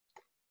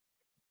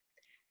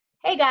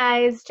Hey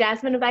guys,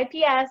 Jasmine of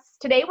IPS.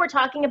 Today we're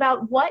talking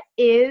about what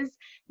is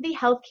the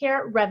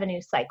healthcare revenue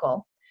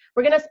cycle.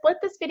 We're going to split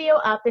this video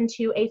up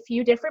into a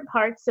few different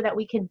parts so that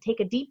we can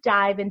take a deep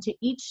dive into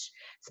each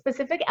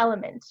specific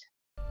element.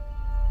 Do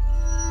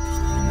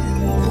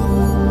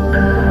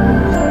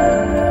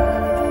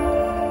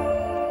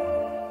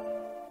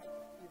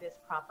this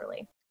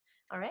properly.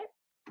 All right.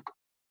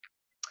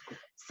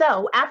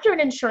 So after an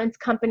insurance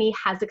company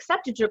has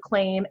accepted your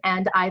claim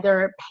and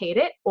either paid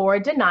it or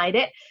denied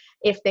it,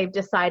 if they've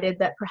decided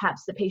that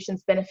perhaps the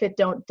patient's benefit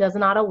does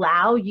not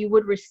allow, you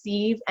would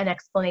receive an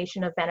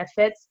explanation of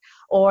benefits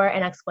or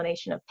an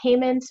explanation of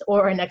payment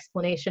or an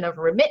explanation of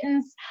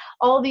remittance.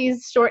 All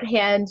these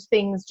shorthand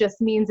things just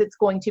means it's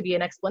going to be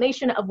an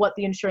explanation of what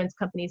the insurance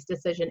company's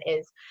decision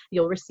is.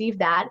 You'll receive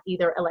that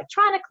either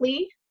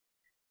electronically,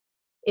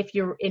 if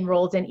you're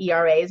enrolled in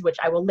ERAs, which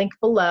I will link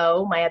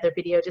below my other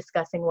video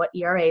discussing what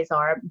ERAs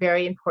are.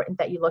 Very important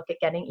that you look at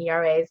getting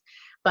ERAs,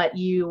 but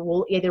you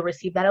will either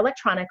receive that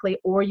electronically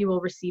or you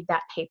will receive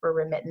that paper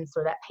remittance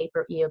or that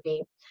paper EOB.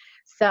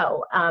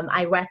 So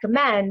I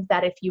recommend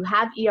that if you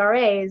have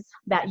ERAs,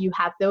 that you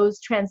have those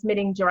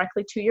transmitting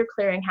directly to your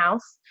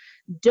clearinghouse.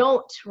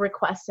 Don't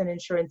request an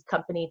insurance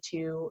company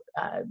to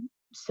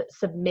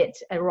submit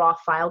a raw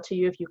file to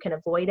you if you can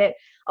avoid it.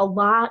 A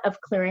lot of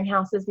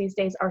clearinghouses these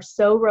days are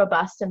so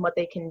robust in what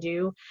they can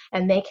do,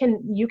 and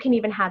you can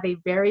even have a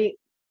very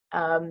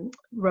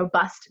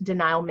robust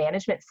denial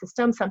management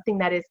system, something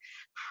that is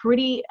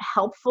pretty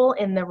helpful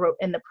in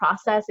the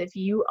process. If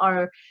you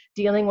are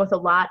dealing with a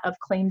lot of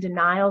claim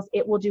denials,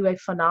 it will do a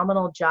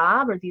phenomenal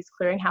job, or these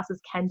clearinghouses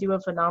can do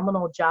a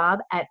phenomenal job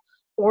at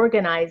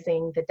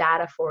organizing the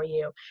data for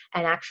you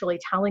and actually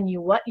telling you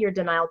what your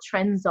denial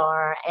trends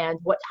are and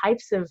what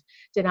types of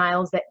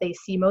denials that they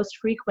see most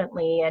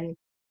frequently, and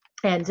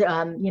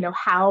you know,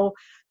 how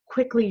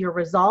quickly you're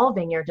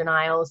resolving your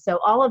denials. So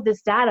all of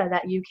this data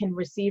that you can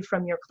receive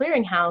from your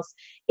clearinghouse,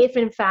 if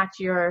in fact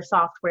your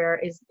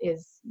software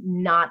is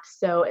not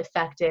so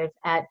effective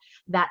at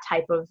that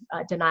type of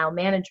denial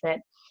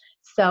management.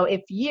 So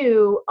if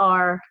you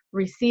are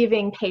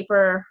receiving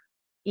paper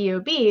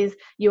EOBs,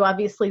 you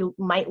obviously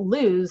might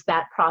lose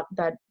that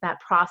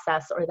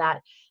process or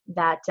that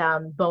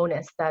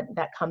bonus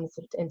that comes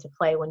into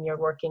play when you're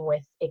working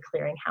with a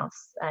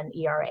clearinghouse and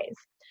ERAs.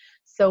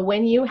 So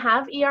when you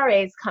have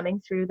ERAs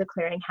coming through the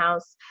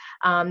clearinghouse,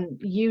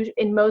 you,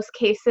 in most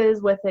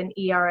cases with an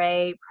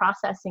ERA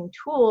processing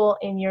tool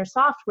in your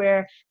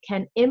software,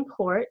 can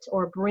import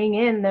or bring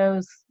in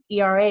those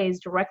ERAs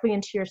directly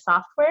into your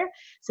software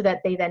so that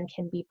they then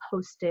can be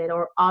posted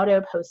or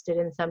auto-posted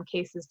in some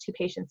cases to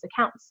patients'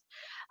 accounts.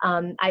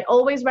 I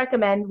always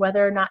recommend,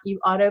 whether or not you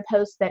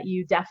auto-post, that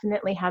you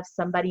definitely have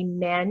somebody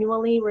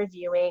manually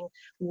reviewing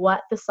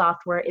what the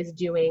software is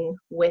doing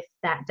with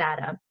that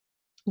data.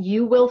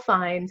 You will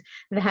find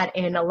that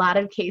in a lot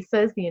of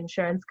cases, the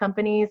insurance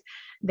companies,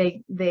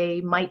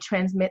 they might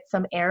transmit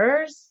some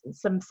errors,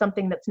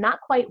 something that's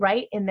not quite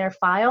right in their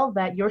file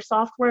that your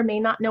software may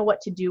not know what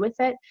to do with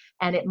it,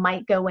 and it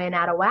might go in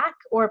out of whack,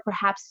 or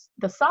perhaps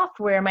the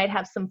software might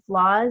have some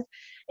flaws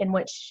in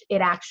which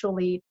it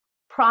actually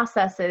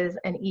processes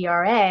an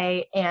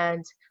ERA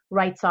and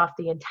writes off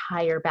the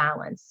entire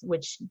balance,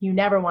 which you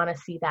never want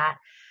to see that,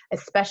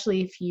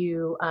 especially if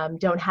you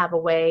don't have a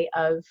way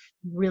of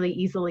really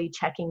easily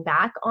checking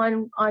back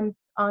on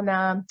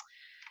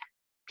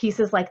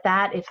pieces like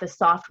that. If the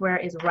software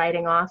is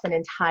writing off an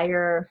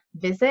entire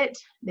visit,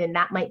 then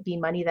that might be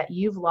money that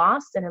you've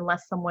lost, and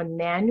unless someone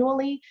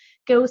manually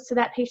goes to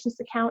that patient's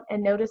account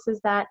and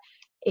notices that,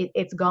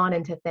 it's gone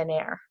into thin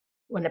air.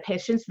 When a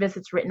patient's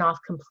visit's written off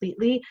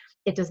completely,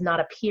 it does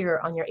not appear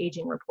on your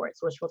aging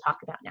reports, which we'll talk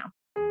about now.